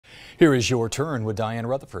Here is Your Turn with Diane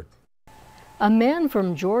Rutherford. A man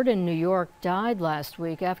from Jordan, New York died last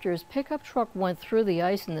week after his pickup truck went through the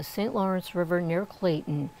ice in the St. Lawrence River near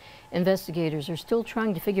Clayton. Investigators are still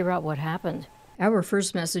trying to figure out what happened. Our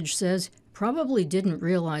first message says, probably didn't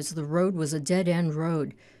realize the road was a dead-end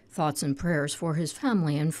road. Thoughts and prayers for his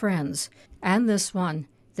family and friends. And this one,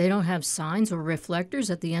 they don't have signs or reflectors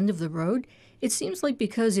at the end of the road. It seems like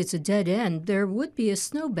because it's a dead end, there would be a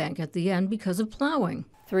snowbank at the end because of plowing.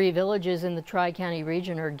 3 villages in the Tri-County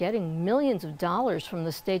region are getting millions of dollars from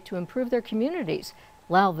the state to improve their communities.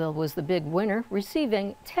 Lowville was the big winner,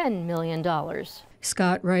 receiving $10 million.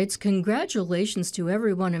 Scott writes, congratulations to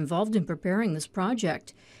everyone involved in preparing this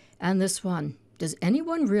project. And this one, does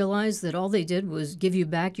anyone realize that all they did was give you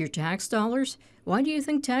back your tax dollars? Why do you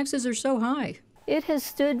think taxes are so high? It has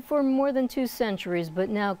stood for more than 2 centuries, but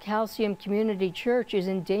now Calcium Community Church is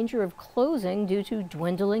in danger of closing due to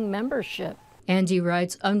dwindling membership. Andy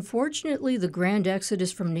writes, unfortunately, the grand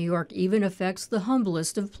exodus from New York even affects the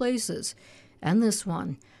humblest of places. And this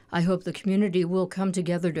one, I hope the community will come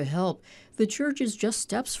together to help. The church is just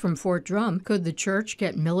steps from Fort Drum. Could the church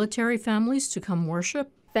get military families to come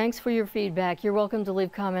worship? Thanks for your feedback. You're welcome to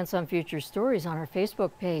leave comments on future stories on our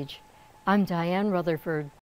Facebook page. I'm Diane Rutherford.